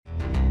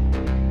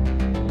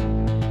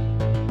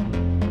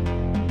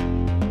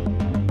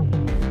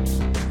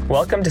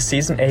Welcome to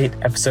Season 8,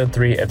 Episode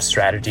 3 of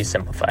Strategy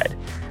Simplified.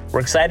 We're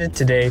excited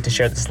today to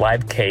share this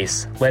live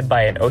case led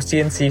by an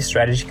OC&C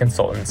Strategy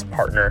Consultants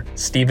partner,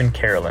 Stephen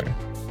Carolyn.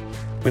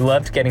 We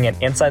loved getting an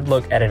inside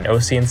look at an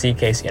OC&C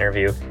case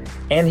interview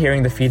and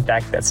hearing the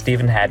feedback that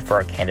Stephen had for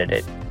our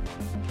candidate.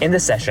 In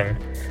this session,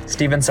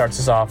 Stephen starts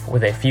us off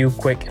with a few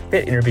quick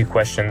fit interview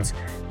questions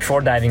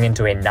before diving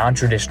into a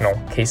non-traditional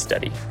case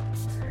study.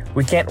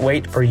 We can't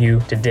wait for you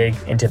to dig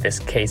into this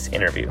case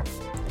interview.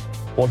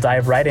 We'll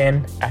dive right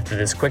in after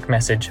this quick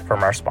message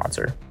from our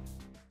sponsor.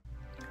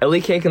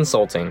 LEK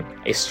Consulting,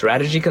 a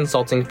strategy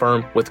consulting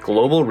firm with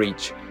global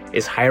reach,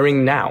 is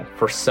hiring now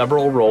for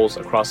several roles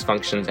across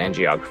functions and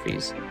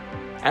geographies.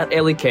 At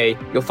LEK,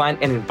 you'll find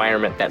an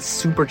environment that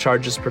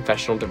supercharges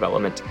professional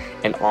development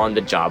and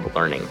on-the-job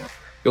learning.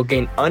 You'll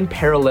gain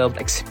unparalleled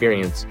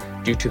experience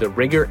due to the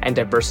rigor and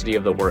diversity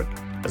of the work,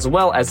 as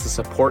well as the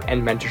support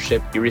and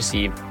mentorship you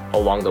receive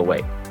along the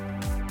way.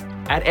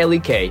 At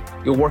LEK,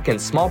 you'll work in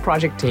small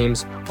project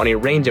teams on a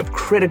range of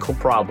critical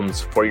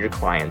problems for your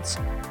clients,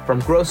 from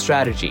growth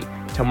strategy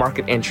to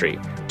market entry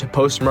to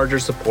post-merger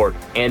support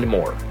and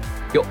more.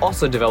 You'll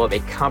also develop a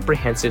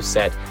comprehensive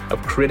set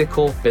of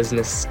critical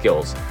business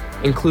skills,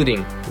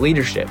 including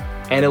leadership,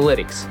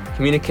 analytics,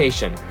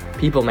 communication,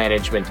 people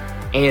management,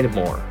 and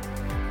more.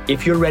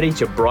 If you're ready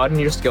to broaden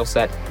your skill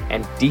set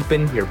and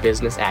deepen your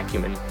business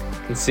acumen,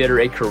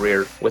 consider a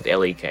career with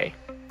LEK.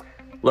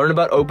 Learn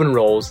about open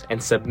roles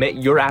and submit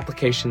your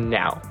application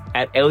now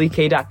at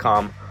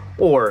lek.com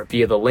or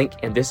via the link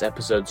in this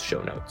episode's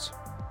show notes.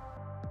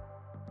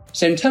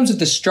 So in terms of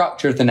the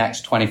structure of the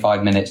next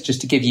 25 minutes, just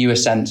to give you a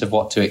sense of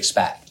what to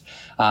expect,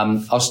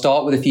 I'll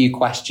start with a few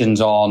questions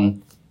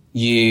on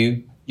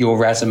you, your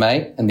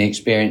resume, and the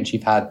experience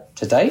you've had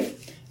to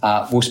date.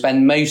 We'll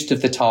spend most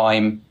of the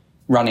time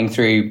running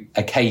through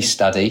a case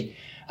study.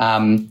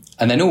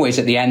 And then always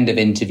at the end of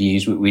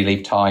interviews, we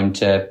leave time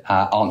to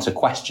answer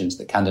questions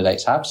that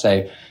candidates have.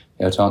 So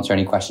to answer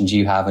any questions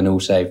you have and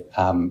also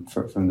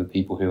from the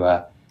people who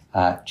are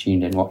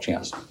tuned in watching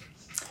us.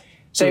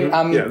 So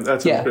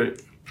that sounds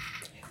great.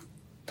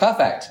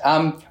 Perfect.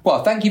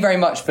 Well, thank you very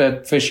much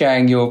for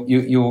sharing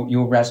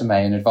your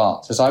resume in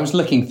advance. As I was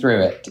looking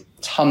through it,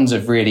 tons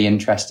of really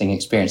interesting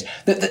experience.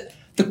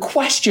 The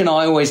question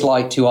I always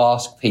like to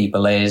ask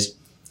people is,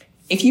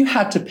 if you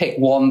had to pick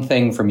one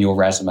thing from your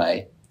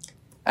resume,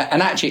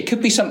 and actually it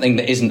could be something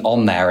that isn't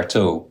on there at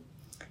all,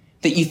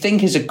 that you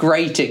think is a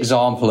great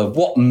example of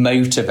what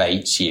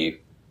motivates you,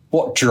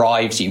 what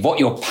drives you, what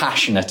you're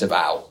passionate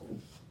about,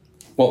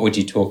 what would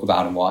you talk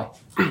about and why?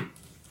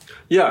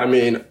 Yeah, I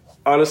mean,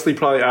 honestly,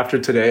 probably after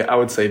today, I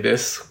would say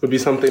this would be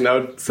something I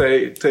would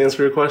say to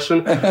answer your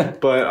question.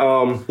 But,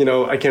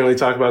 I can't really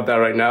talk about that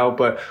right now.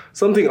 But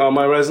something on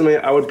my resume,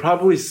 I would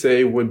probably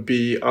say would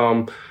be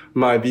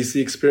my VC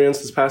experience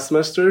this past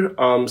semester.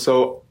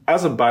 So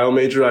as a bio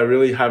major, I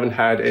really haven't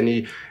had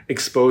any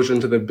exposure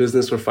into the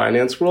business or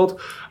finance world.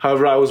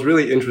 However, I was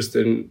really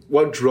interested in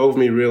what drove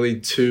me really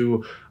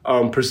to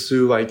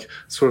pursue like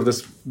sort of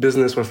this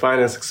business or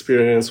finance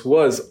experience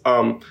was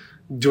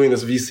doing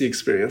this VC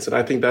experience. And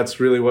I think that's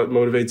really what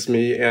motivates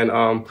me and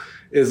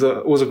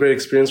was a great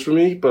experience for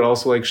me, but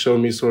also like showed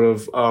me sort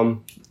of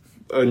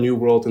a new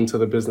world into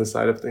the business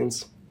side of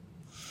things.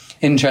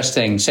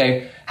 Interesting.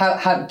 So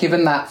how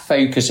given that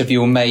focus of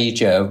your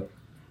major,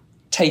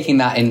 taking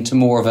that into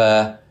more of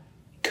a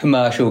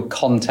commercial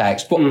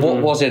context,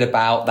 what was it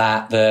about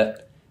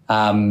that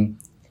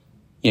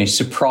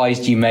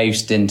surprised you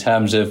most in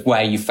terms of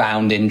where you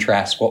found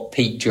interest? What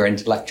piqued your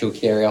intellectual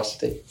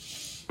curiosity?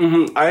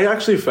 I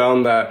actually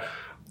found that,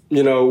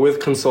 with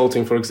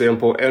consulting, for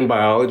example, and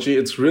biology,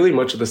 it's really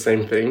much of the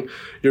same thing.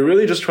 You're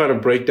really just trying to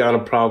break down a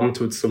problem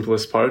to its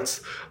simplest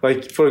parts.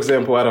 Like, for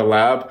example, at a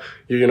lab,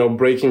 you're,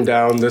 breaking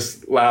down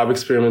this lab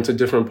experiment to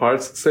different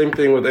parts. Same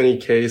thing with any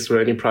case or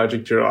any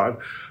project you're on.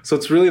 So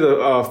it's really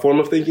the form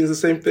of thinking is the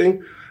same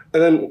thing.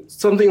 And then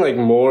something like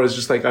more is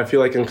just like, I feel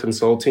like in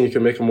consulting, you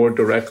can make a more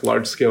direct,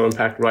 large scale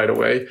impact right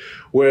away.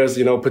 Whereas,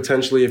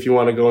 potentially if you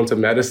want to go into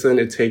medicine,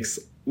 it takes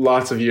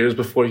lots of years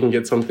before you can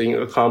get something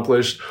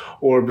accomplished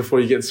or before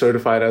you get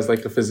certified as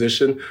like a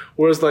physician.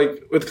 Whereas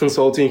like with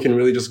consulting, you can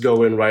really just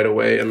go in right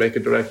away and make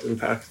a direct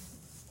impact.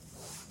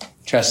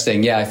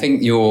 Interesting. Yeah, I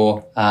think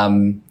your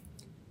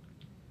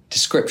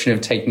description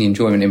of taking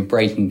enjoyment in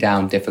breaking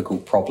down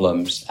difficult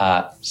problems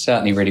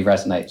certainly really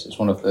resonates. It's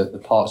one of the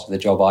parts of the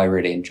job I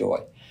really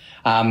enjoy.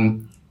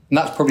 And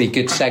that's probably a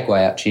good segue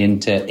actually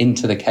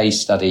into the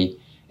case study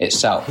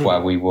itself,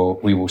 where we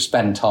will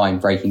spend time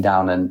breaking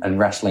down and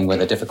wrestling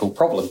with a difficult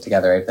problem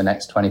together over the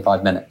next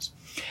 25 minutes.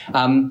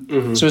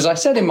 So as I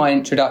said in my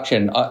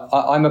introduction,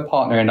 I'm a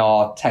partner in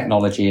our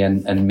technology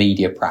and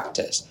media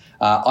practice.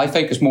 I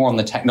focus more on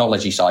the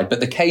technology side,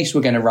 but the case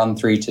we're going to run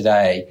through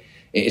today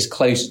is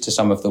closer to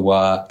some of the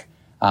work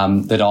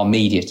that our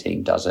media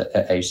team does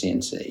at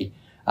OC&C,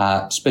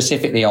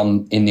 specifically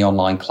in the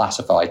online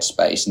classified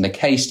space. And the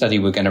case study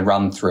we're going to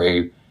run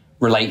through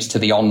relates to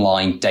the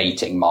online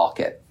dating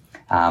market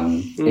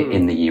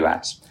in the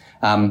US.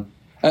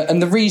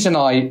 And the reason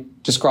I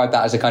describe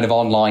that as a kind of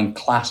online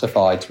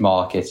classifieds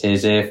market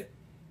is if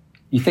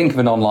you think of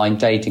an online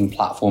dating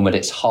platform at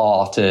its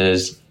heart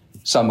as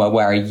somewhere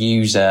where a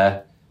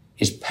user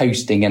is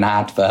posting an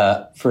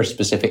advert for a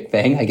specific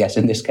thing, I guess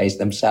in this case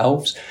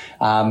themselves.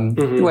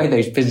 The way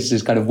those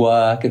businesses kind of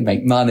work and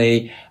make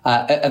money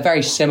are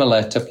very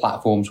similar to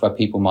platforms where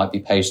people might be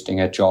posting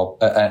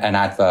an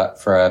advert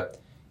for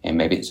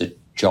maybe it's a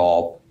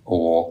job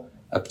or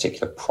a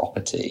particular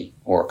property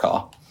or a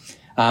car.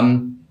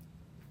 And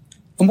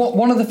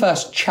one of the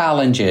first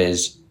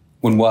challenges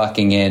when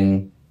working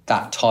in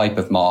that type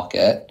of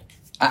market,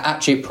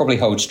 actually it probably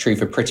holds true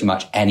for pretty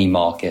much any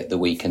market that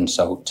we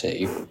consult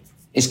to,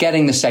 is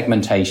getting the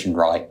segmentation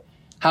right.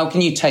 How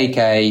can you take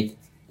a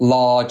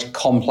large,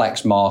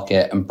 complex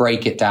market and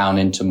break it down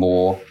into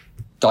more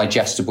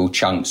digestible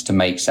chunks to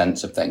make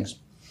sense of things?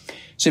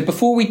 So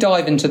before we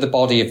dive into the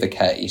body of the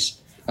case,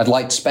 I'd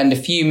like to spend a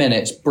few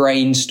minutes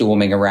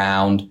brainstorming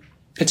around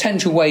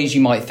potential ways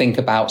you might think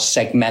about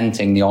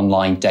segmenting the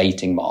online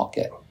dating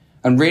market,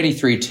 and really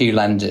through two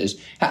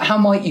lenses. How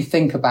might you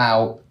think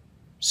about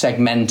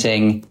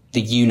segmenting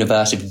the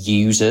universe of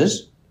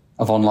users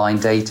of online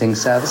dating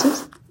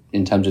services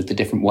in terms of the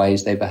different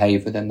ways they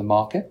behave within the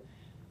market?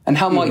 And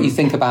how might you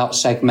think about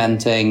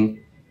segmenting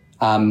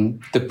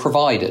the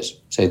providers,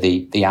 so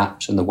the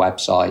apps and the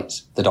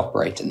websites that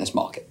operate in this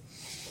market?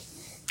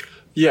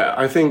 Yeah,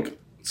 I think,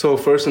 so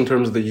first in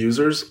terms of the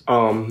users,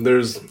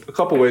 there's a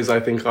couple ways I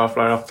think right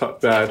off the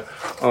bat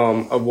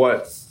of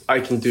what I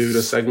can do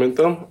to segment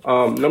them.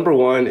 Number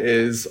one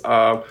is,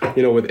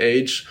 with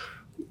age,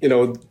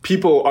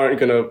 people aren't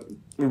going to,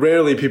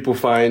 rarely people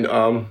find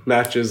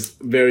matches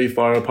very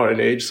far apart in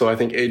age. So I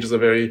think age is a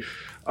very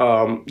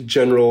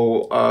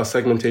general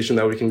segmentation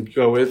that we can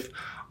go with.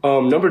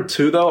 Number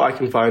two, though, I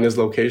can find is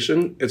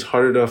location. It's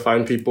harder to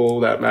find people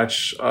that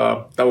match,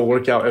 that will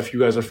work out if you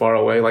guys are far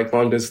away. Like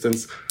long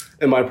distance,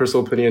 in my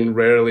personal opinion,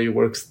 rarely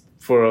works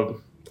for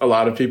a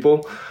lot of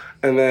people.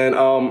 And then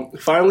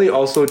finally,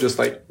 also just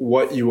like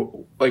where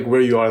you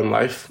are in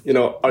life.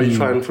 Are you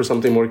trying for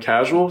something more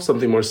casual,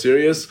 something more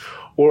serious?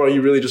 Or are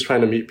you really just trying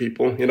to meet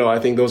people? I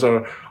think those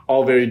are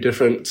all very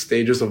different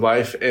stages of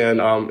life. And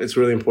it's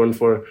really important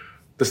for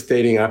the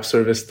dating app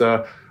service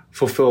to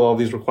fulfill all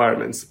these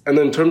requirements. And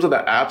then in terms of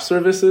the app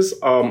services,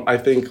 I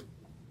think,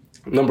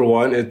 number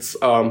one, it's,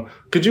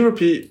 could you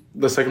repeat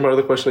the second part of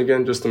the question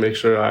again, just to make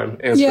sure I'm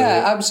answering Yeah,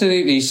 it?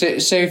 Absolutely.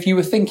 So if you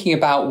were thinking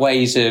about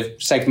ways of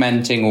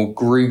segmenting or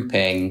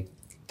grouping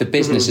the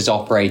businesses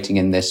operating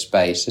in this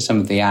space, so some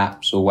of the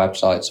apps or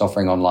websites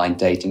offering online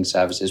dating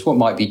services, what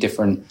might be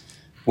different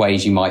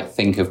ways you might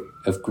think of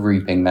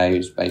grouping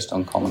those based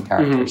on common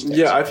characteristics?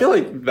 Yeah, I feel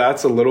like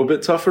that's a little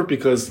bit tougher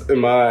because in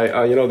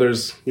my,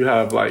 you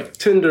have like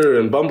Tinder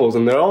and Bumbles,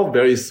 and they're all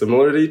very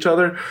similar to each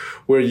other,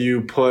 where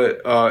you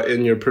put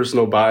in your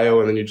personal bio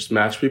and then you just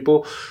match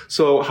people.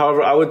 So,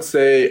 however, I would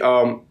say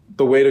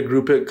the way to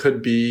group it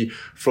could be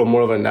from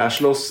more of a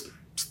national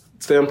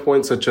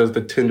standpoint, such as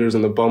the Tinders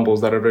and the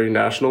Bumbles that are very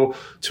national,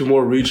 to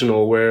more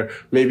regional, where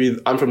maybe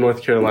I'm from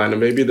North Carolina,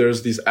 maybe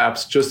there's these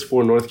apps just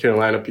for North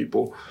Carolina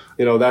people.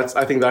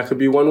 I think that could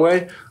be one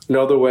way.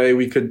 Another way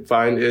we could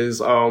find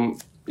is,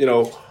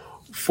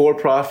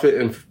 for-profit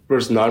and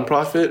versus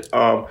non-profit.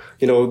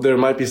 There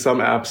might be some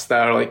apps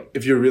that are like,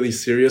 if you're really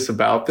serious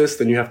about this,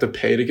 then you have to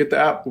pay to get the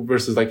app,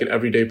 versus like an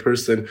everyday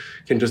person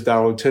can just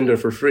download Tinder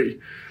for free.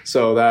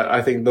 So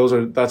I think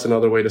that's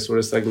another way to sort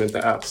of segment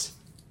the apps.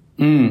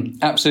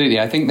 Absolutely.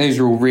 I think those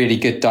are all really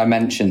good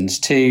dimensions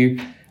to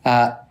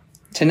now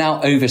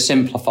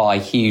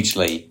oversimplify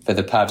hugely for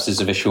the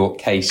purposes of a short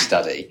case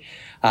study.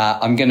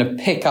 I'm going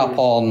to pick up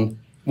on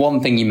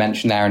one thing you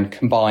mentioned there and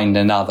combine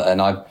another.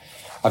 And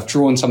I've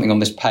drawn something on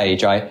this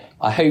page. I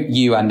hope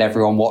you and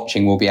everyone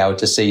watching will be able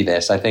to see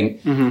this. I think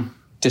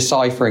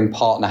deciphering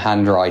partner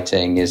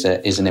handwriting is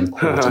an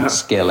important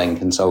skill in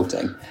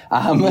consulting.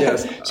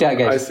 Yes, so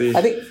I see.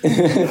 I think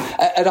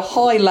at a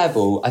high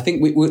level, I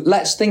think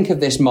let's think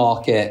of this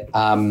market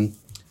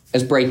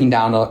as breaking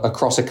down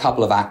across a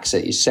couple of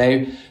axes.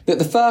 So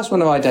the first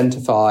one I've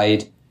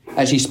identified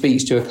actually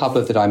speaks to a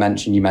couple of the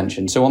dimensions you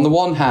mentioned. So on the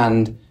one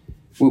hand,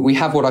 we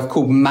have what I've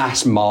called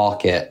mass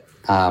market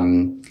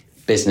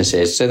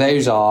businesses. So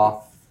those are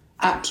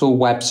apps or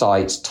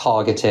websites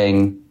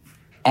targeting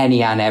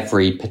any and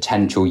every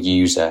potential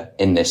user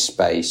in this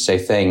space. So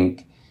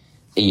think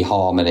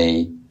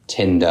eHarmony,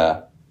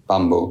 Tinder,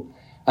 Bumble.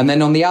 And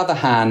then on the other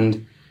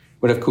hand,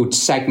 what I've called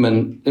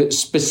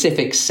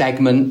specific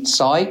segment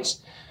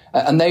sites.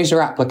 And those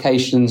are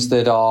applications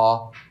that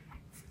are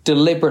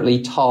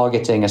deliberately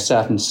targeting a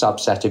certain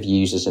subset of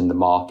users in the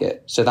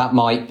market. So that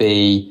might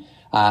be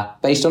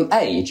based on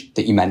age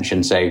that you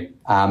mentioned. So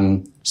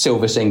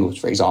Silver Singles,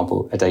 for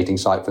example, a dating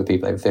site for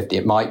people over 50.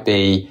 It might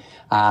be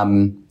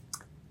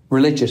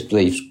religious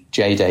beliefs,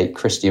 JDate,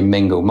 Christian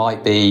Mingle.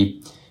 Might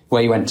be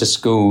where you went to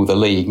school, the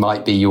league.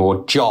 Might be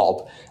your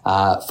job,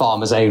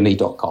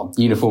 farmersonly.com,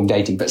 uniform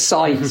dating. But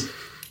sites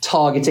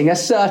targeting a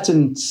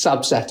certain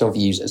subset of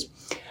users.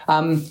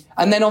 And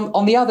then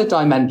on the other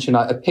dimension,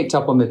 I picked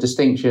up on the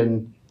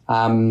distinction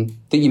that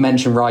you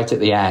mentioned right at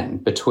the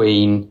end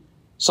between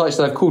sites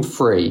that I've called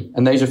free,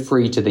 and those are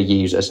free to the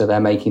user, so they're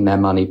making their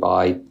money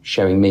by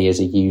showing me as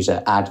a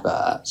user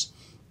adverts.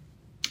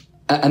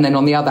 And then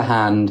on the other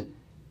hand,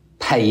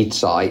 paid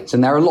sites,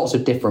 and there are lots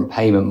of different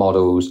payment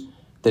models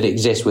that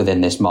exist within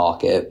this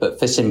market, but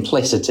for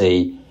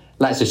simplicity,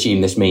 let's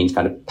assume this means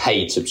kind of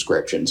paid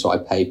subscription, so I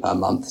pay per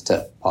month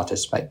to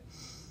participate.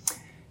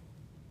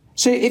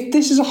 So if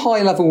this is a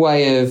high-level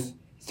way of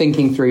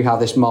thinking through how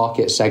this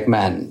market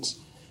segments,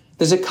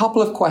 there's a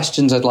couple of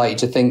questions I'd like you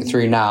to think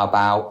through now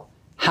about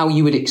how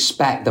you would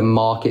expect the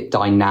market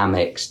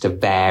dynamics to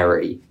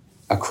vary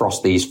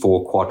across these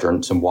four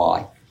quadrants and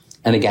why.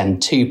 And again,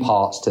 two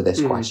parts to this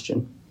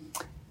question.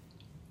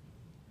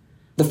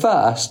 The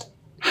first,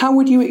 how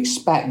would you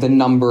expect the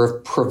number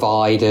of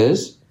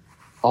providers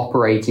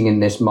operating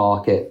in this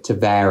market to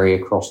vary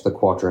across the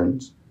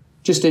quadrants?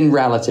 Just in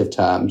relative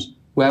terms,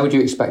 where would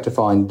you expect to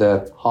find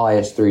the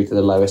highest through to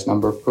the lowest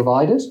number of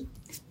providers?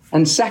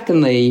 And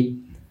secondly,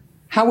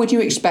 how would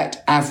you expect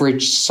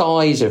average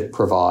size of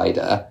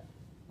provider,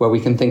 where we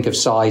can think of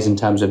size in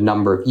terms of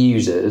number of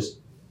users,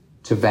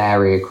 to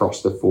vary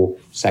across the four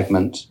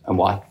segments and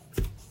why?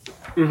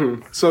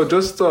 So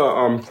just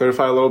to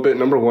clarify a little bit,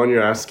 number one,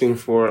 you're asking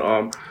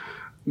for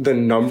the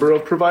number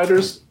of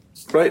providers,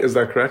 right? Is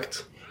that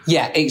correct?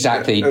 Yeah,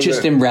 exactly. And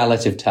just then, in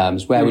relative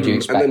terms, where would you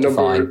expect to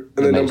find?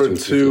 And then number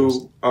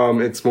two,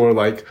 it's more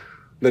like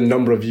the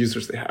number of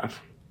users they have.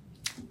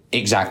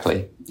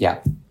 Exactly. Yeah.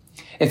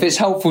 If it's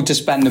helpful to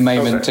spend a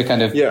moment to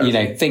kind of,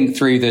 think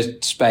through the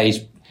space,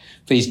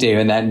 please do.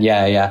 And then,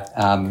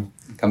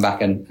 come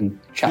back and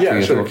chat through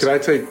your thoughts. Can I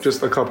take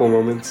just a couple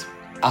moments?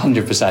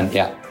 100%,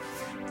 yeah.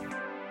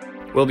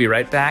 We'll be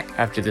right back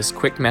after this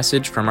quick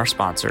message from our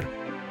sponsor.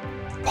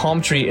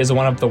 Palmtree is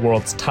one of the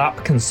world's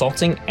top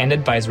consulting and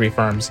advisory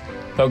firms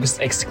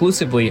focused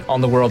exclusively on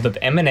the world of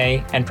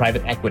M&A and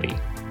private equity.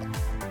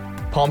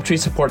 Palmtree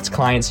supports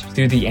clients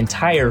through the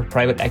entire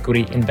private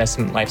equity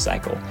investment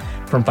lifecycle,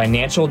 from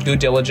financial due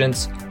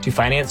diligence to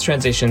finance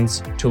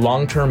transitions to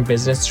long-term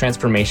business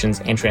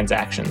transformations and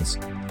transactions.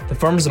 The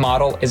firm's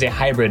model is a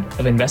hybrid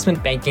of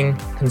investment banking,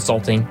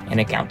 consulting, and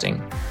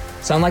accounting.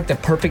 Sound like the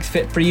perfect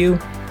fit for you?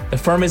 The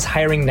firm is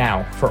hiring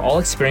now for all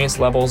experience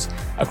levels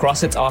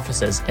across its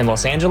offices in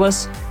Los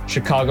Angeles,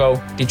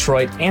 Chicago,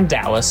 Detroit, and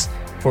Dallas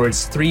for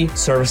its 3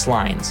 service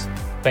lines: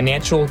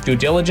 financial due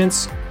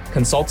diligence,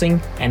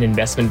 consulting, and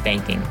investment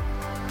banking.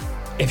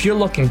 If you're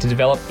looking to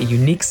develop a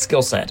unique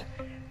skill set,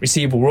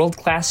 receive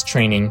world-class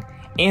training,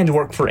 and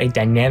work for a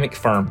dynamic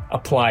firm,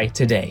 apply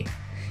today.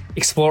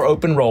 Explore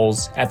open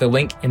roles at the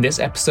link in this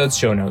episode's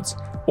show notes,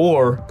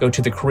 or go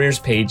to the careers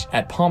page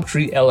at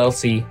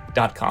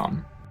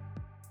palmtreellc.com.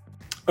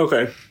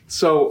 Okay,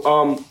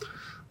 so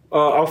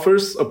I'll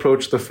first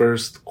approach the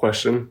first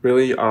question,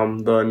 really,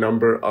 the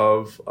number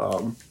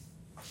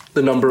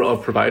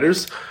of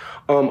providers.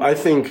 I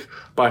think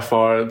by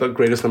far the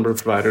greatest number of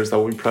providers that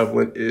will be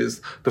prevalent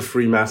is the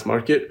free mass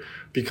market,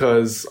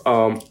 because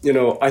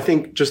I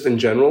think just in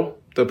general,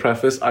 the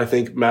preface, I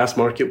think mass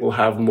market will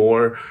have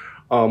more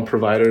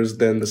providers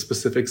than the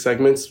specific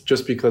segments,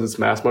 just because it's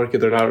mass market.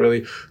 They're not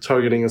really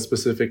targeting a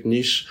specific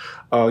niche,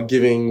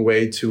 giving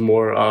way to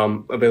more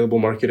available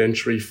market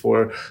entry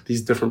for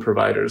these different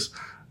providers.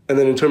 And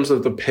then in terms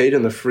of the paid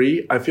and the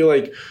free, I feel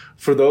like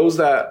for those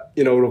that,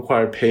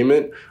 require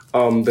payment,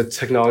 the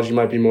technology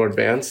might be more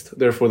advanced.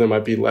 Therefore, there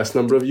might be less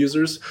number of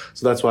users.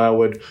 So that's why I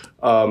would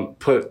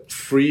put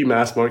free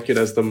mass market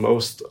as the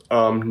most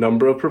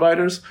number of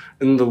providers.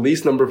 And the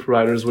least number of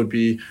providers would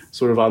be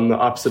sort of on the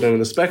opposite end of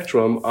the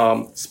spectrum,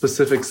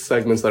 specific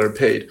segments that are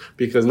paid.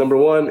 Because number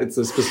one, it's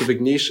a specific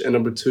niche. And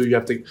number two, you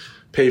have to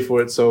pay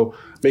for it. So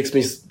it makes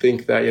me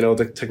think that,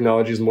 the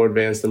technology is more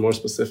advanced and more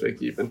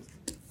specific even.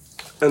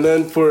 And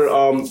then for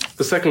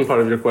the second part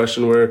of your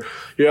question, where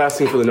you're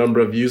asking for the number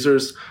of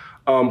users,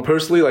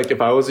 personally, like if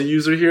I was a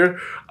user here,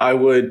 I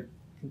would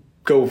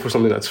go for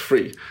something that's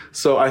free.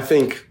 So I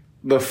think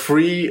the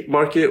free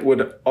market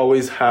would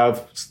always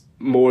have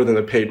more than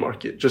the paid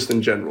market, just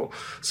in general.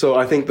 So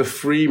I think the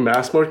free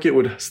mass market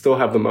would still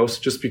have the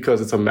most, just because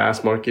it's a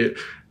mass market.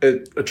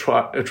 It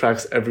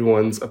attracts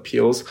everyone's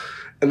appeals.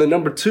 And then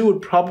number two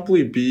would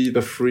probably be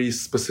the free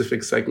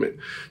specific segment,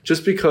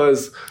 just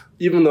because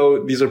even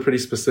though these are pretty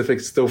specific,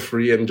 it's still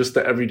free, and just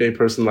the everyday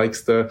person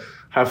likes to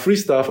have free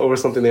stuff over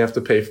something they have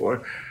to pay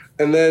for.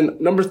 And then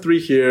number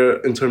three here,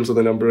 in terms of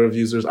the number of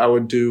users, I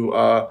would do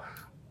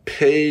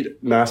paid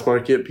mass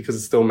market, because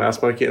it's still mass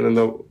market. And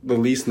then the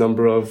least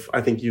number of,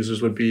 I think,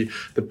 users would be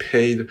the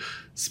paid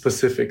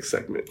specific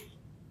segment.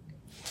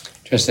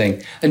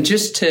 Interesting. And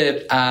just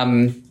to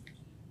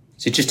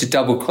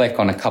double click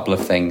on a couple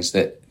of things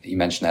that you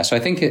mentioned there. So I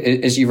think,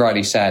 as you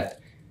rightly said, at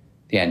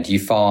the end, you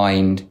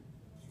find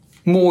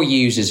more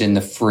users in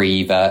the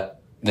free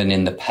than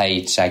in the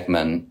paid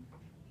segment.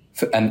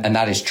 And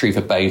that is true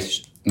for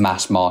both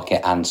mass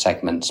market and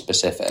segment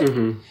specific.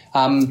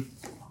 Mm-hmm.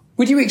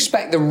 Would you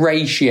expect the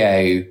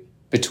ratio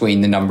between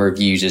the number of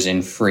users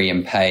in free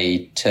and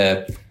paid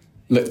to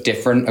look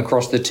different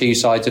across the two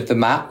sides of the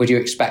map? Would you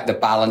expect the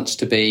balance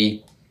to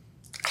be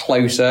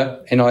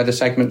closer in either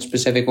segment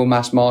specific or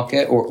mass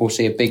market, or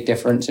see a big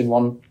difference in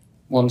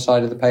one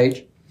side of the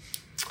page?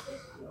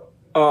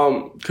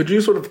 Could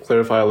you sort of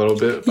clarify a little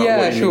bit about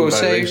what you mean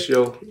by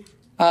ratio?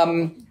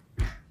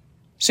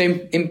 So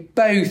in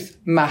both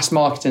mass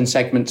market and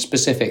segment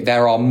specific,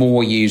 there are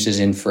more users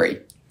in free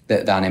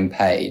than in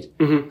paid.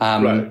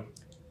 Right.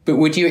 But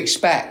would you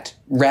expect,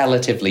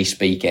 relatively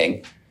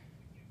speaking,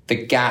 the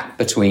gap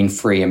between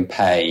free and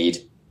paid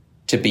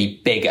to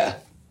be bigger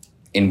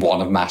in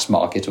one of mass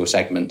market or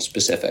segment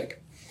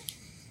specific?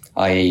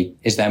 I.e.,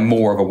 is there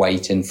more of a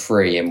weight in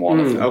free in one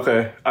of them?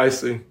 Okay, I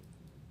see.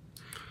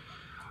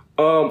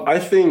 I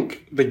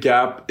think the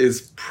gap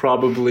is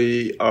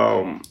probably,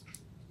 I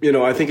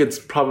think it's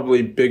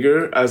probably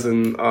bigger, as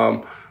in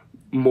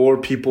more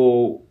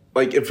people.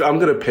 Like, if I'm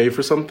going to pay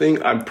for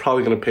something, I'm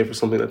probably going to pay for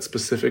something that's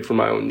specific for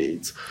my own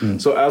needs.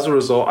 So as a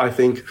result, I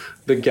think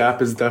the gap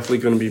is definitely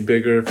going to be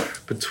bigger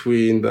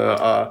between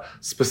the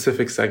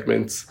specific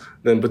segments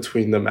than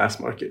between the mass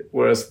market.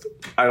 Whereas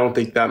I don't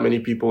think that many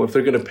people, if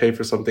they're going to pay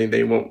for something,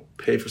 they won't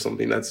pay for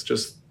something that's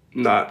just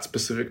not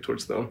specific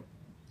towards them.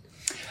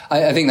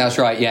 I think that's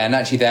right, yeah. And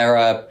actually there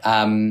are,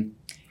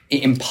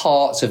 in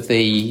parts of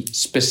the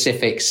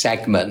specific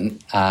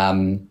segment,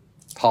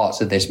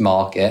 parts of this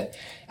market,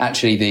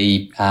 actually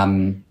the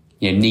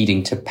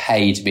needing to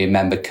pay to be a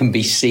member can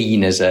be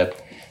seen as an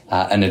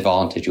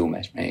advantage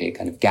almost. Maybe it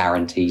kind of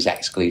guarantees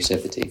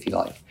exclusivity, if you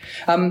like.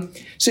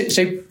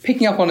 So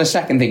picking up on a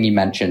second thing you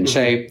mentioned,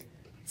 so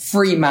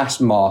free mass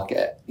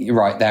market, you're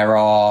right, there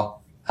are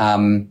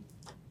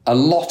a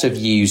lot of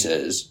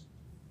users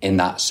in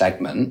that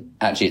segment.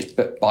 Actually, it's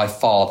by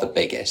far the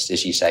biggest,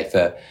 as you say,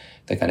 for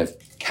the kind of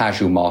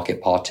casual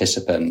market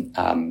participant.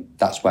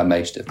 That's where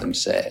most of them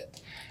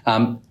sit.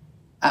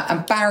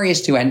 And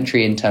barriers to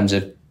entry in terms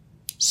of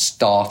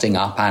starting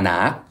up an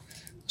app,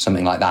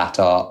 something like that,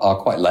 are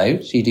quite low.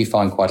 So you do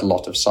find quite a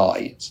lot of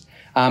sites.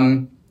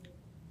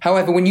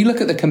 However, when you look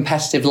at the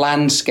competitive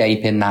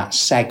landscape in that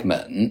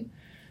segment,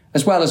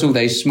 as well as all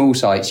those small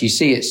sites, you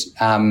see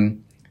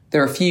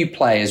there are a few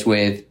players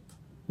with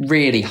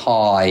really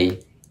high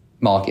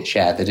market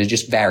share that are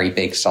just very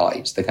big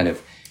sites, the kind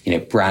of,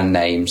 brand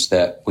names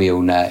that we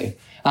all know.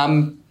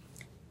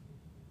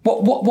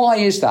 Why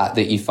is that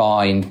you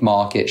find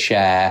market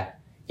share,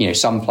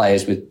 some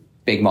players with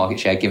big market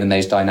share, given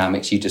those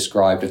dynamics you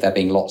described of there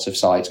being lots of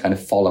sites kind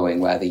of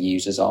following where the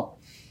users are?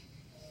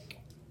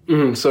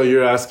 So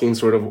you're asking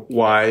sort of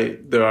why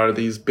there are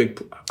these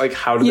big, like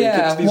how do they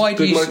get these big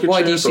market shares?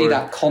 Why do you see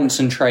that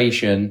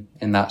concentration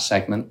in that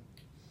segment?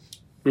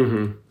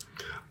 Can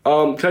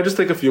I just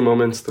take a few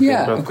moments to think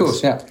about this? Yeah, of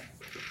course, yeah.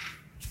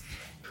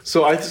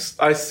 So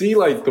I see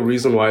like the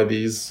reason why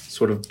these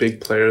sort of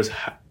big players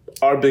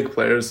are big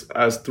players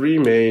as three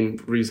main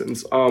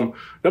reasons.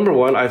 Number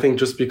one, I think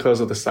just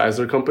because of the size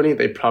of their company,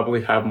 they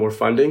probably have more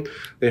funding.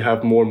 They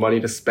have more money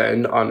to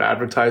spend on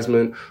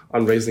advertisement,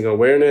 on raising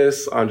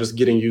awareness, on just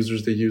getting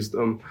users to use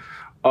them.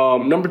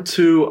 Number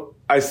two,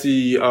 I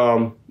see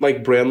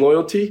like brand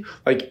loyalty.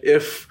 Like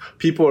if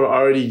people are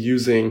already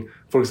using,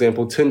 for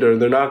example, Tinder,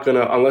 they're not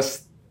gonna,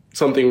 unless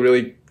something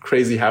really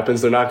crazy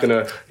happens, they're not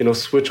gonna,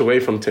 switch away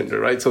from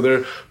Tinder, right?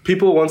 So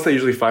people, once they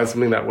usually find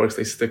something that works,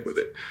 they stick with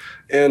it.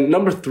 And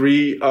number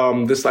three,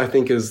 this I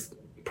think is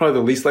probably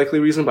the least likely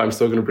reason, but I'm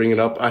still going to bring it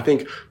up. I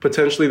think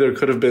potentially there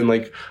could have been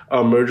like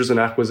mergers and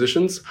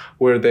acquisitions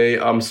where they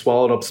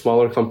swallowed up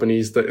smaller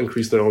companies that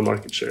increased their own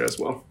market share as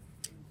well.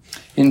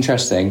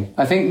 Interesting.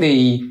 I think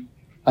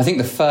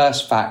the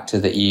first factor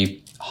that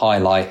you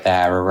highlight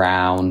there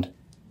around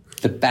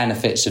the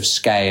benefits of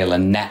scale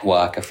and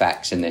network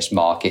effects in this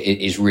market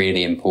is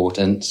really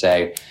important.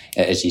 So,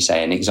 as you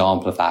say, an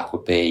example of that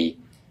would be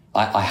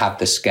I have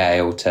the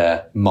scale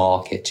to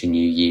market to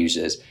new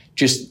users.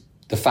 Just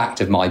the fact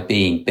of my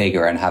being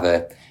bigger and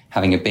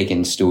having a big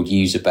installed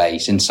user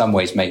base in some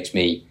ways makes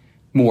me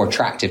more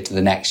attractive to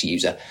the next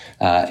user,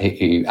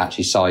 who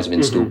actually size of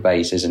installed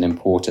base is an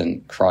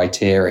important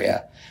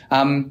criteria.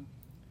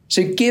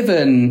 So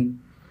given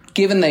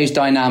those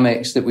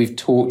dynamics that we've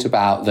talked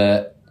about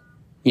that,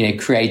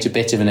 create a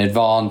bit of an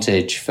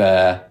advantage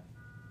for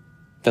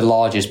the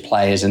largest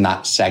players in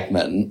that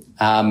segment,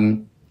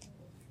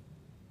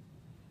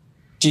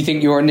 do you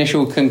think your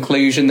initial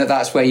conclusion that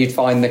that's where you'd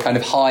find the kind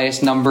of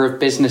highest number of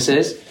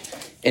businesses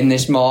in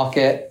this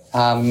market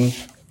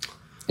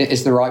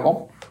is the right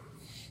one?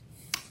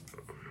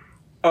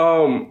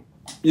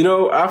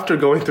 After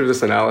going through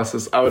this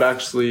analysis, I would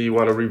actually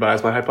want to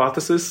revise my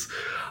hypothesis.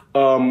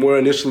 Where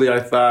initially I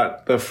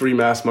thought the free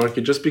mass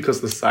market, just because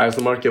the size of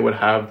the market would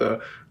have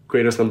the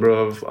greatest number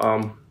of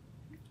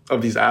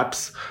these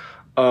apps.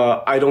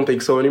 I don't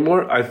think so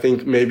anymore. I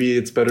think maybe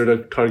it's better to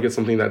target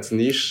something that's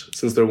niche,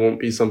 since there won't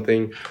be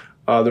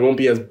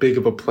as big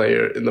of a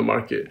player in the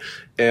market,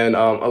 and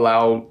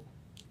allow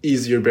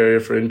easier barrier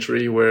for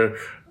entry where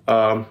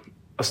a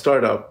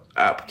startup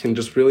app can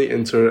just really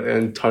enter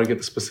and target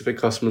the specific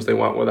customers they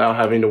want without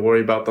having to worry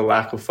about the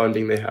lack of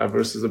funding they have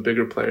versus a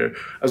bigger player,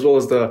 as well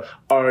as the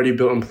already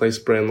built in place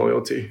brand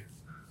loyalty.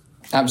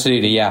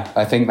 Absolutely, yeah.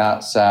 I think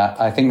that's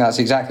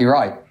exactly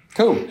right.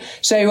 Cool.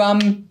 So,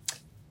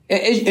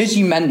 as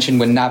you mentioned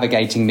when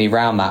navigating me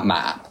around that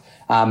map,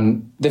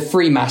 the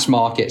free mass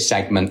market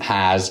segment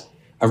has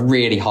a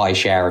really high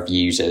share of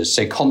users.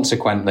 So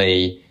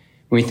consequently,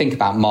 when we think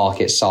about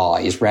market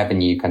size,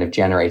 revenue kind of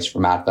generated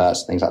from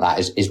adverts, things like that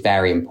is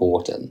very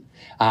important.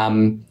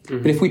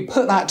 But if we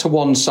put that to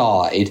one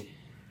side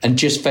and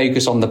just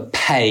focus on the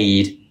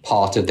paid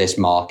part of this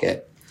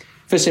market,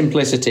 for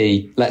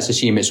simplicity, let's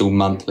assume it's all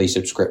monthly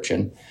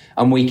subscription,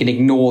 and we can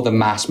ignore the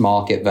mass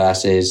market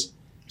versus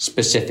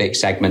specific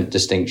segment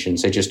distinction.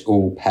 So just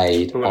all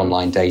paid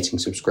online dating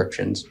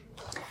subscriptions.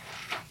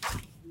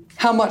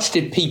 How much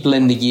did people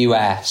in the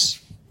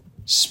US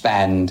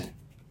spend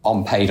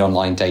on paid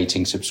online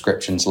dating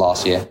subscriptions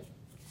last year?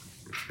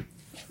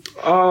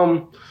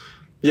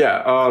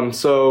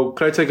 So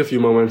could I take a few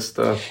moments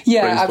to...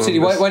 Yeah, absolutely.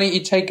 Why don't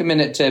you take a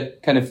minute to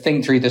kind of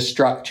think through the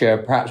structure?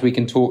 Perhaps we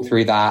can talk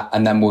through that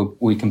and then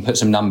we can put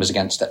some numbers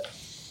against it.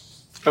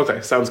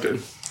 Okay, sounds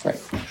good. Great.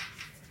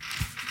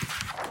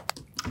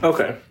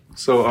 Okay,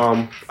 so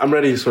I'm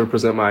ready to sort of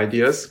present my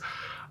ideas.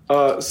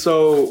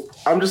 So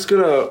I'm just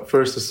going to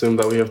first assume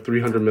that we have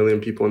 300 million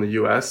people in the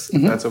US.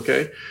 Mm-hmm. That's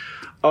okay.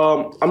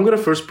 I'm going to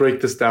first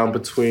break this down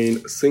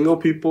between single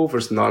people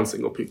versus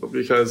non-single people,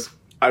 because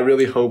I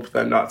really hope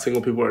that not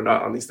single people are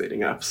not on these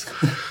dating apps.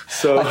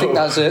 So I think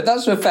that's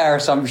a fair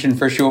assumption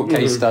for a short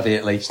case study,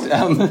 at least.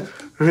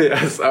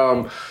 Yes.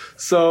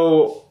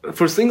 So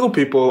for single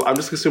people, I'm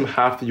just going to assume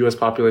half the US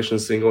population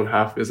is single and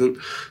half isn't.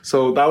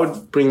 So that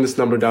would bring this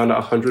number down to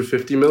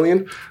 150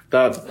 million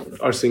that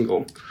are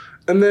single.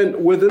 And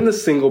then within the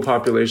single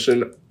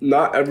population,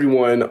 not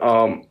everyone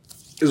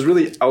is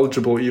really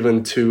eligible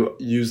even to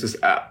use this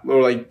app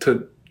or like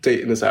to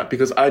date in this app,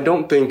 because I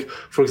don't think,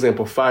 for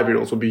example,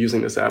 5-year-olds will be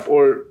using this app,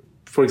 or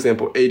for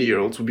example,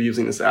 80-year-olds will be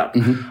using this app.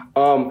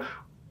 Mm-hmm.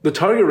 The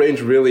target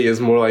range really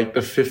is more like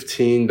the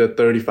 15 to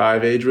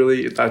 35 age,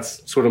 really.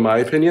 That's sort of my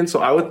opinion.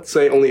 So I would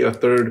say only a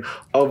third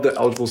of the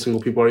eligible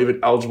single people are even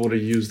eligible to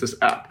use this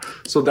app.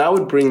 So that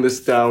would bring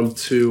this down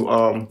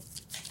to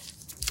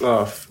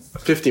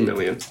 50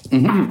 million.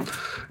 Mm-hmm.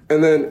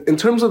 And then in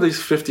terms of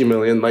these 50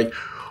 million, like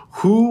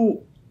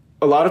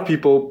a lot of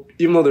people,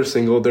 even though they're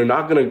single, they're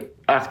not going to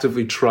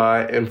actively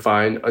try and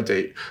find a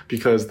date,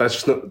 because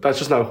that's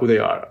just not who they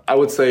are. I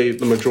would say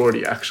the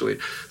majority, actually.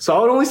 So I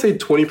would only say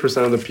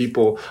 20% of the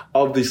people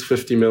of these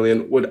 50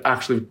 million would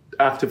actually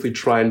actively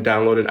try and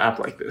download an app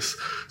like this.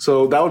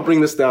 So that would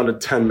bring this down to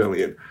 10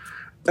 million.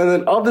 And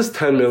then of this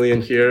 10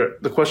 million here,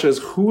 the question is,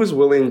 who is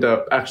willing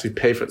to actually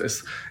pay for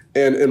this?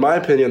 And in my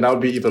opinion, that would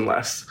be even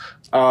less.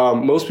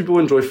 Most people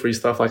enjoy free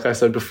stuff, like I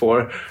said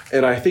before,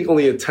 and I think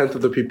only a tenth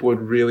of the people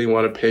would really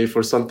want to pay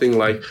for something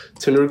like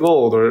Tinder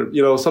Gold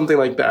or, something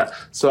like that.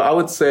 So I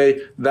would say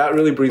that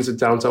really brings it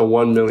down to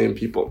 1 million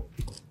people.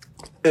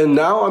 And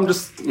now I'm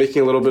just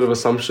making a little bit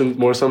of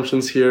more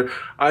assumptions here.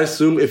 I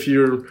assume if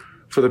you're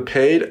for the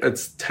paid,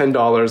 it's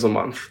 $10 a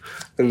month,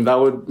 and that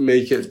would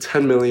make it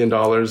 $10 million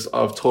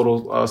of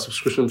total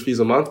subscription fees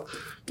a month.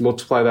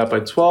 Multiply that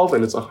by 12,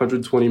 and it's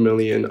 120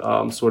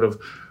 million sort of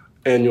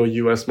annual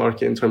US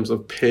market in terms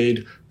of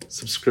paid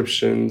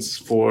subscriptions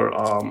for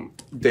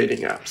dating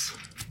apps.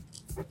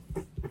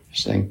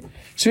 Interesting.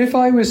 So if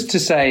I was to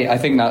say, I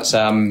think that's,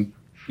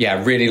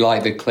 really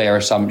like the clear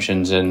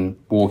assumptions and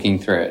walking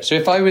through it. So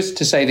if I was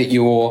to say that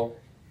your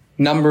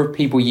number of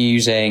people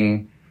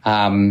using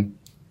an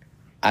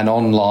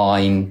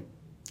online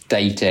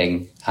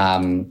dating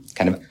kind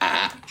of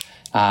app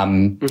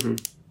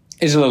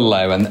is a little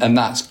low, and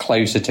that's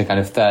closer to kind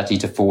of 30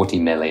 to 40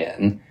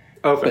 million.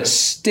 Okay. But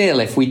still,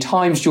 if we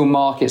times your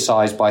market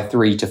size by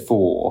 3 to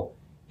 4,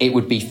 it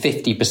would be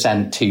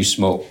 50% too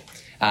small.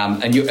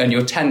 And your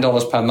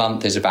 $10 per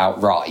month is about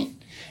right.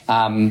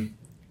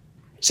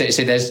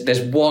 So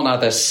there's one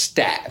other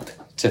step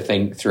to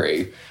think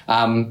through.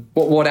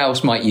 What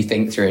else might you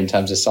think through in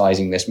terms of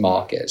sizing this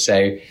market?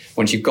 So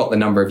once you've got the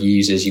number of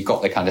users, you've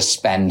got the kind of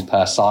spend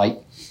per site.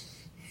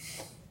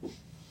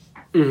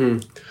 Mm-hmm.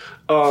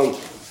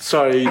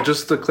 Sorry,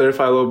 just to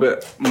clarify a little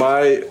bit,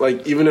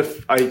 even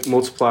if I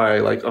multiply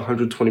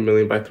 120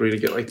 million by 3 to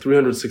get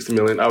 360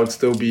 million, I would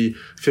still be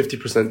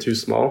 50% too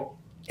small.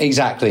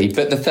 Exactly,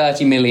 but the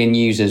 30 million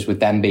users would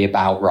then be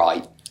about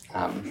right.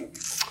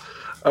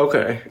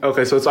 Okay,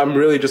 so I'm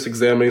really just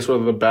examining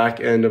sort of the back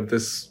end of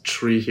this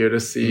tree here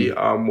to see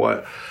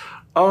what.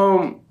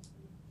 Can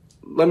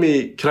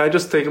I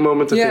just take a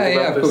moment to think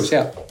about this?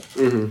 Yeah, of course,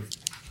 yeah. Mm-hmm.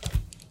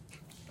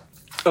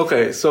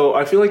 Okay, so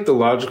I feel like the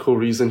logical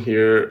reason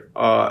here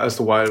as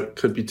to why it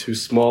could be too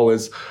small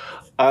is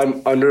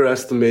I'm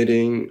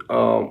underestimating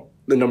the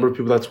number of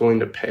people that's willing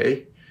to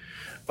pay.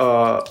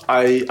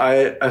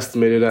 I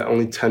estimated that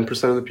only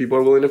 10% of the people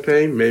are willing to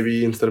pay.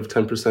 Maybe instead of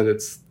 10%,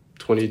 it's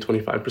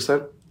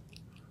 20-25%.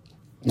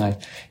 No.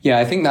 Yeah,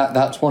 I think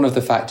that's one of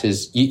the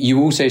factors. You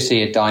also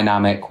see a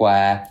dynamic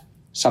where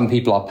some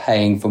people are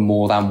paying for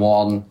more than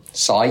one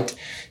site.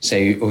 So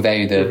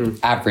although the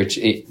average,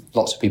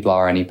 lots of people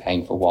are only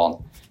paying for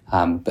one,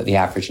 but the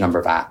average number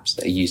of apps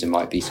that a user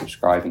might be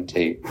subscribing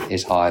to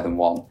is higher than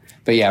one.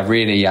 But yeah,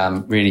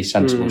 really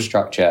sensible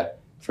structure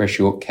a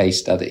short case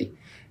study.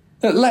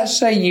 Let's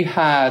say you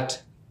had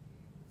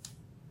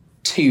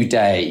 2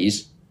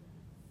 days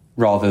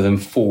rather than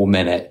 4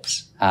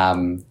 minutes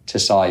to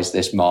size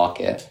this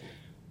market.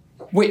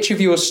 Which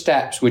of your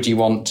steps would you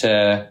want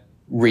to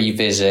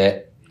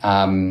revisit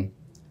and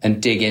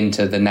dig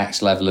into the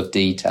next level of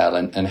detail?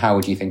 And how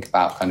would you think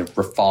about kind of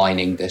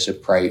refining this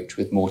approach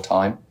with more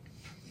time?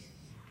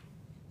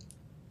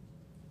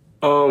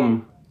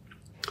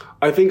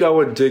 I think I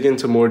would dig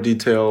into more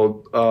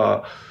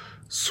detail,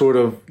 sort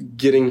of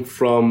getting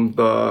from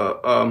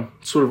the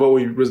sort of what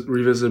we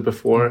revisited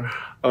before,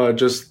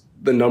 just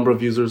the number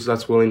of users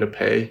that's willing to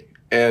pay.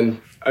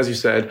 And as you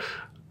said,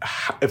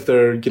 if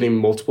they're getting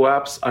multiple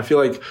apps, I feel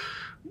like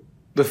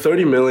the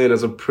 30 million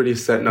is a pretty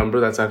set number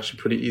that's actually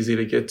pretty easy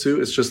to get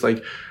to. It's just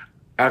like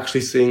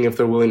actually seeing if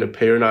they're willing to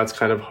pay or not, it's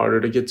kind of harder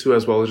to get to,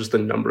 as well as just the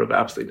number of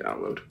apps they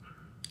download.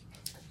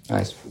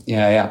 Nice.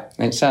 Yeah.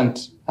 Makes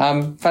sense.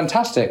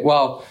 Fantastic.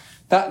 Well,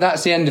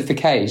 that's the end of the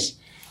case.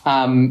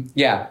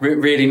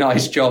 Really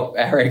nice job,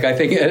 Eric. I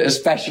think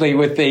especially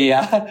with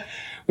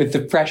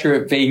the pressure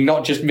of being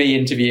not just me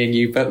interviewing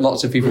you, but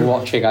lots of people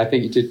watching, I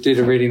think you did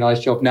a really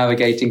nice job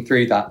navigating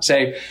through that.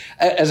 So,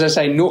 as I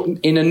say,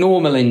 in a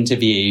normal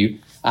interview,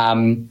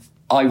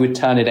 I would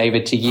turn it over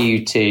to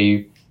you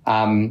to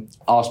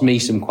ask me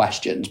some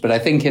questions. But I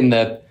think in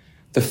the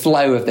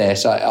flow of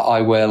this,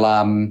 I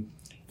will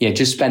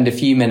just spend a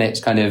few minutes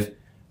kind of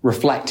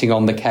reflecting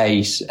on the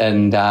case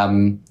and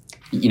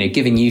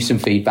giving you some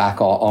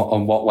feedback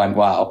on what went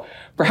well.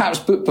 Perhaps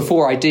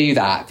before I do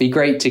that, it'd be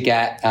great to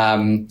get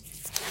any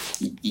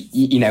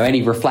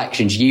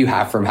reflections you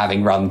have from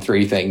having run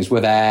through things.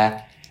 Were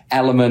there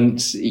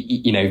elements,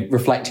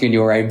 reflecting on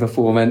your own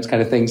performance,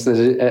 kind of things that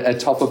are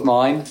top of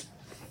mind?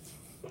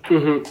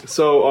 Mm-hmm.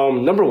 So,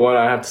 number one,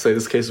 I have to say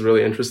this case is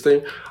really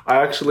interesting. I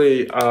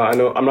actually,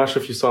 I'm not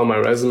sure if you saw my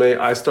resume.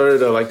 I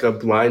started a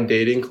blind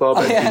dating club.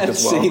 I had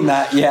seen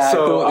that. Yeah,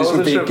 so I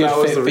wasn't sure if that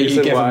was the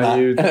reason why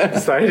you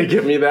decided to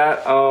give me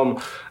that.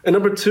 And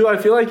number two, I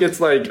feel like it's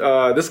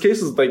this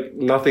case is like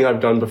nothing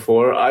I've done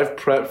before. I've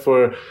prepped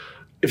for,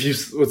 if you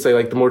would say,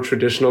 like the more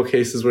traditional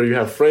cases where you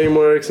have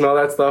frameworks and all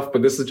that stuff,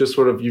 but this is just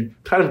sort of, you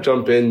kind of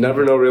jump in,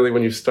 never know really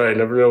when you start,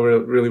 never know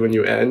really when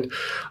you end.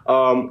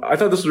 I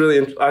thought this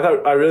was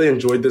I really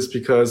enjoyed this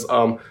because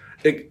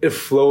it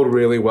flowed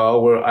really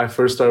well, where I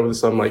first started with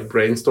some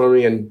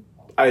brainstorming, and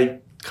I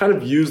kind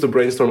of used the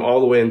brainstorm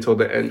all the way until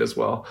the end as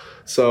well.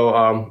 So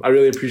I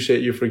really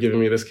appreciate you for giving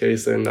me this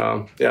case, and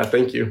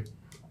thank you.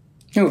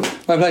 Oh,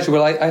 my pleasure.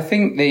 Well, I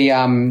think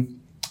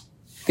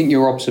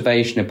your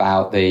observation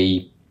about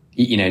the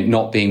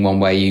not being one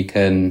where you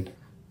can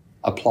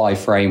apply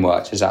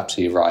frameworks is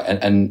absolutely right.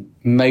 And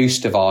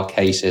most of our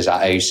cases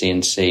at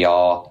OC&C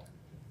are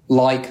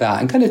like that,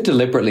 and kind of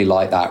deliberately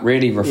like that,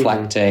 really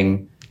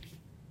reflecting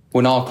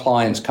when our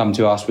clients come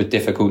to us with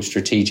difficult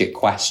strategic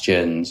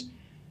questions,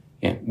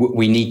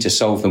 we need to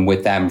solve them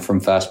with them from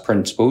first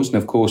principles. And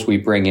of course, we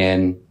bring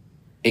in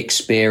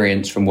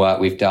experience from work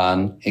we've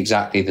done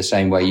exactly the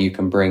same way you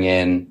can bring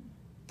in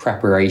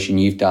preparation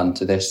you've done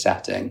to this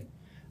setting.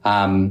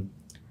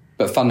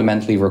 But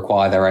fundamentally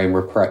require their own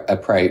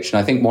approach. And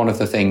I think one of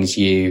the things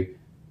you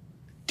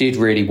did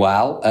really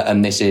well,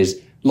 and this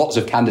is lots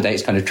of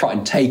candidates kind of try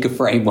and take a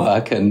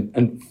framework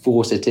and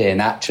force it in,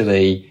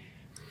 actually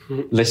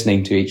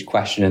listening to each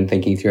question and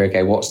thinking through,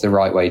 okay, what's the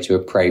right way to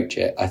approach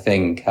it? I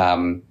think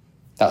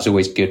that's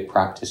always good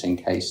practice in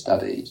case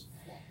studies.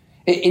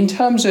 In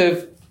terms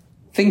of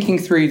thinking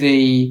through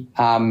the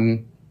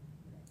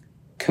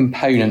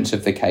components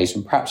of the case,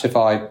 and perhaps if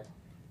I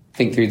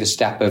think through the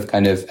step of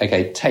kind of,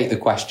 okay, take the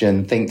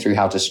question, think through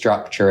how to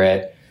structure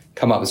it,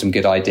 come up with some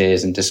good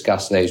ideas and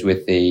discuss those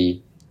with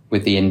the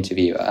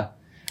interviewer.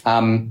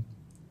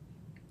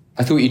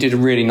 I thought you did a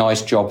really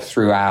nice job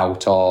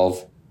throughout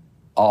of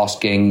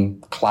asking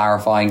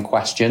clarifying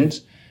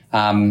questions.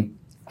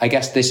 I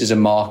guess this is a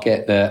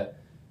market that,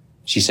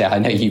 as you say, I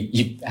know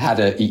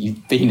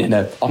you've been in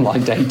an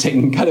online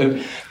dating kind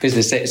of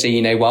business, so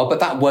you know well,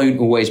 but that won't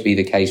always be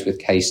the case with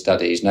case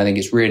studies. And I think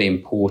it's really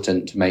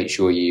important to make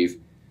sure you've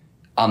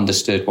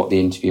understood what the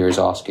interviewer is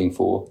asking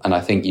for. And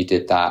I think you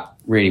did that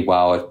really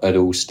well at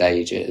all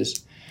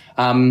stages.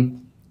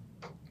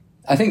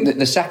 I think that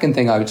the second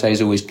thing I would say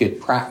is always good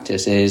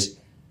practice is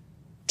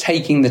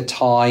taking the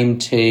time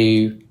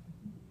to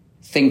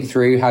think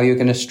through how you're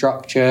going to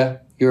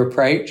structure your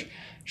approach. I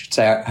should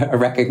say I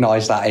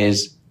recognize that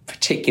is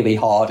particularly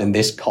hard in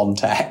this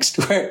context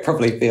where it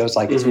probably feels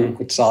like it's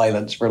awkward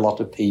silence for a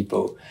lot of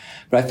people.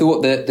 But I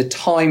thought that the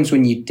times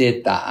when you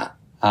did that,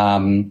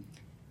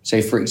 so,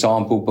 for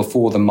example,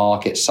 before the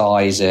market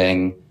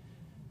sizing,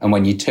 and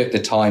when you took the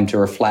time to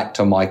reflect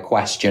on my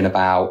question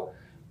about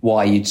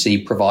why you'd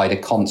see provider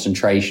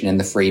concentration in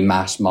the free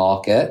mass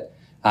market,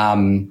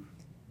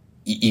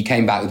 you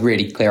came back with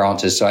really clear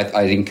answers. So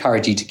I'd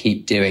encourage you to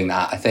keep doing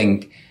that. I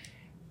think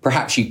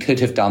perhaps you could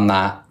have done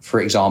that,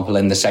 for example,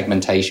 in the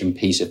segmentation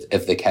piece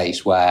of the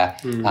case where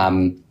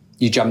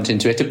you jumped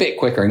into it a bit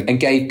quicker and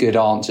gave good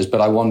answers.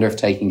 But I wonder if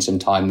taking some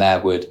time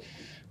there would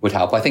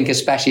help. I think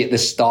especially at the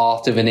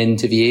start of an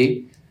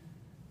interview,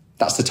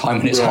 that's the time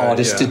when it's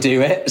hardest to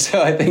do it.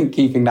 So I think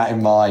keeping that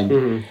in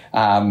mind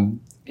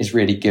is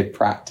really good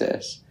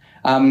practice.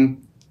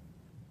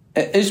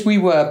 As we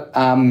were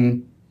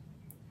kind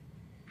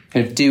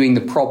of doing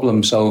the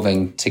problem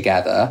solving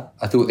together,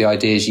 I thought the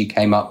ideas you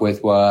came up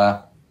with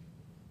were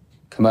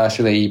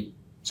commercially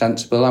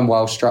sensible and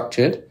well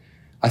structured.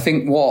 I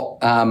think what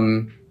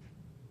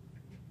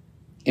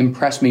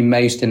impressed me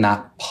most in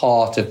that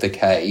part of the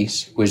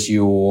case was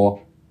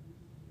your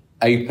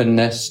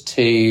openness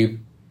to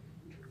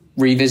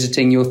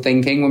revisiting your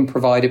thinking when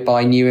provided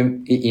by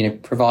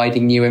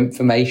providing new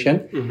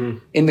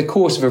information. In the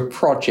course of a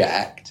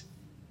project,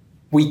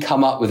 we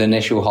come up with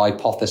initial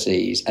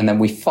hypotheses and then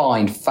we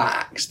find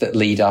facts that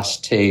lead us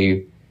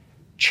to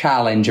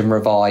challenge and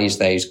revise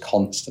those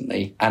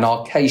constantly. And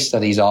our case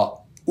studies are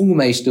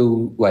almost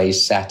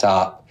always set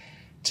up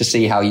to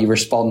see how you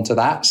respond to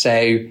that.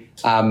 So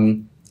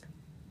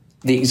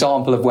the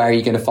example of where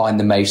you're going to find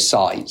the most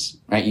sites,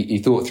 right? You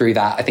thought through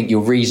that. I think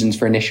your reasons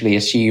for initially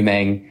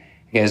assuming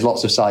there's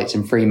lots of sites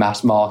in free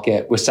mass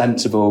market were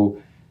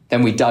sensible.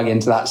 Then we dug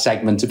into that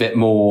segment a bit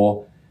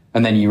more,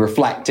 and then you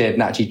reflected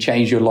and actually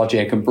changed your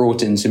logic and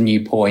brought in some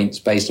new points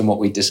based on what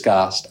we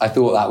discussed. I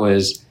thought that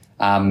was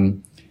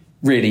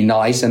really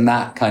nice, and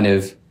that kind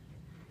of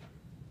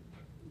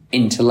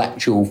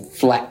intellectual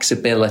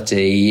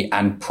flexibility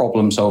and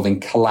problem solving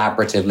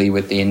collaboratively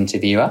with the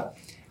interviewer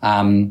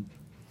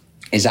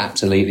is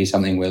absolutely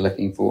something we're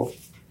looking for.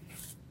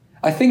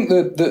 I think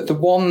the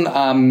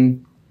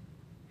one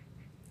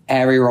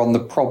area on the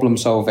problem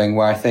solving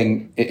where I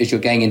think as you're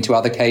getting into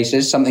other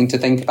cases, something to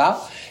think about.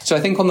 So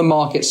I think on the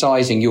market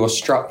sizing, your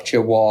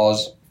structure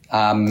was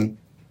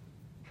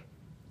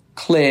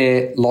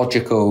clear,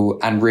 logical,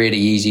 and really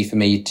easy for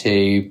me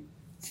to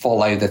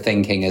follow the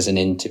thinking as an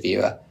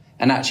interviewer.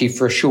 And actually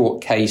for a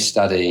short case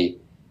study,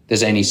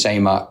 there's only so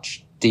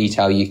much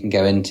detail you can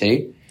go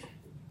into.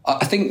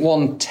 I think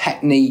one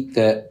technique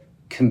that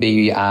can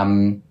be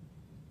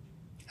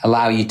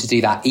allow you to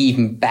do that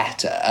even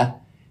better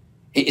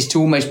is to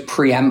almost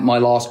preempt my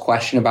last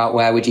question about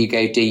where would you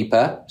go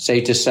deeper.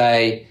 So to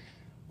say,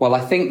 well,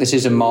 I think this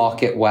is a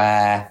market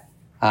where,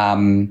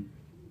 in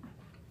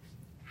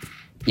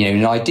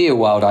an ideal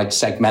world, I'd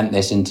segment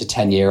this into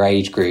 10-year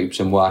age groups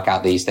and work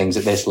out these things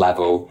at this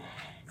level.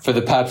 For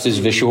the purposes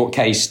of a short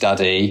case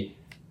study,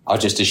 I'll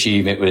just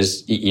assume it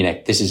was,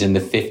 this is in the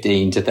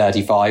 15 to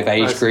 35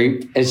 age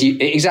group,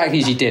 exactly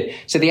as you did.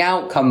 So the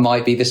outcome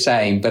might be the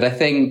same, but I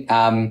think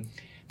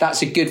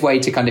that's a good way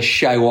to kind of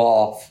show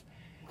off,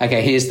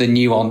 okay, here's the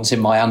nuance in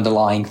my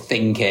underlying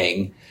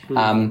thinking.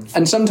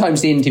 And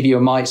sometimes the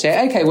interviewer might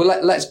say, okay, well,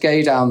 let's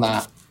go down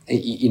that,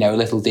 a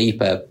little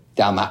deeper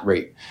down that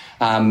route.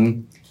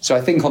 So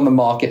I think on the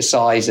market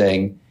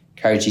sizing,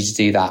 encourage you to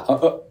do that.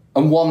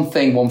 And one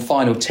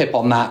final tip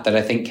on that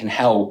I think can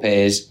help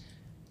is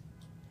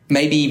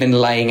maybe even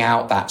laying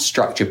out that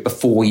structure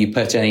before you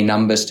put any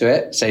numbers to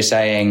it. So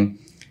saying,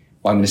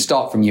 well, I'm going to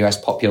start from US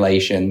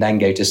population, then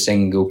go to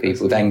single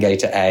people, then go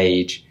to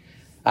age.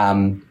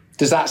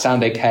 Does that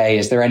sound okay?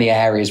 Is there any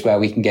areas where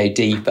we can go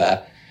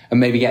deeper and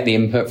maybe get the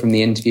input from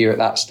the interviewer at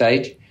that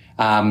stage?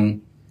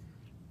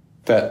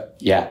 But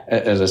yeah,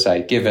 as I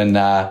say, given,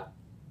 I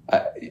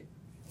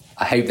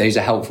hope those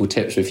are helpful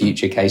tips for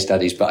future case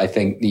studies, but I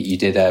think that you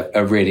did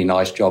a really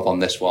nice job on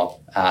this one.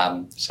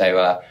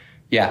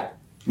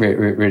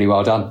 Really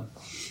well done.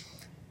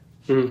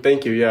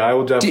 Thank you. Yeah, I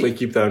will definitely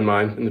keep that in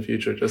mind in the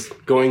future,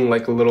 just going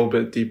a little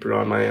bit deeper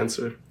on my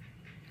answer.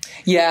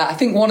 Yeah, I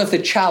think one of the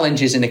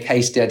challenges in a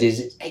case study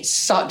is it's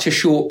such a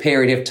short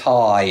period of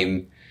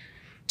time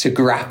to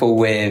grapple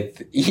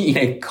with,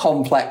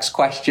 complex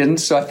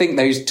questions. So I think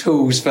those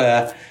tools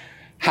for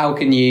how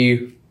can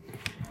you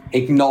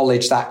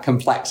acknowledge that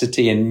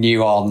complexity and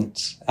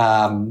nuance,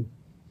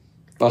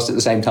 whilst at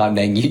the same time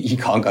then you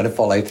can't kind of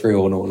follow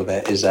through on all of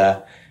it is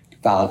a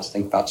balance to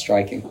think about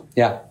striking.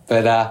 Yeah,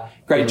 but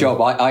great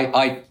job.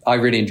 I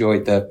really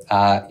enjoyed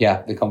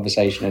the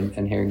conversation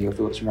and hearing your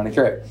thoughts and running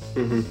through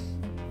it.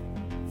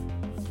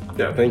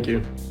 Yeah, thank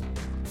you.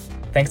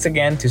 Thanks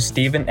again to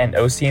Stephen and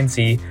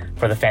OC&C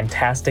for the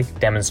fantastic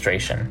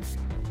demonstration.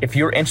 If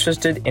you're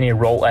interested in a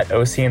role at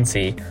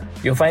OC&C,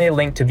 you'll find a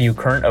link to view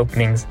current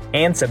openings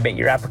and submit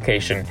your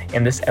application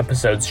in this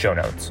episode's show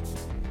notes.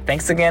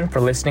 Thanks again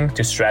for listening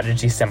to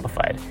Strategy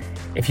Simplified.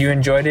 If you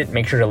enjoyed it,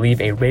 make sure to leave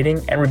a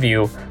rating and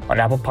review on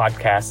Apple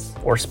Podcasts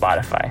or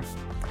Spotify.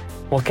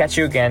 We'll catch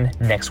you again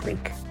next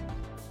week.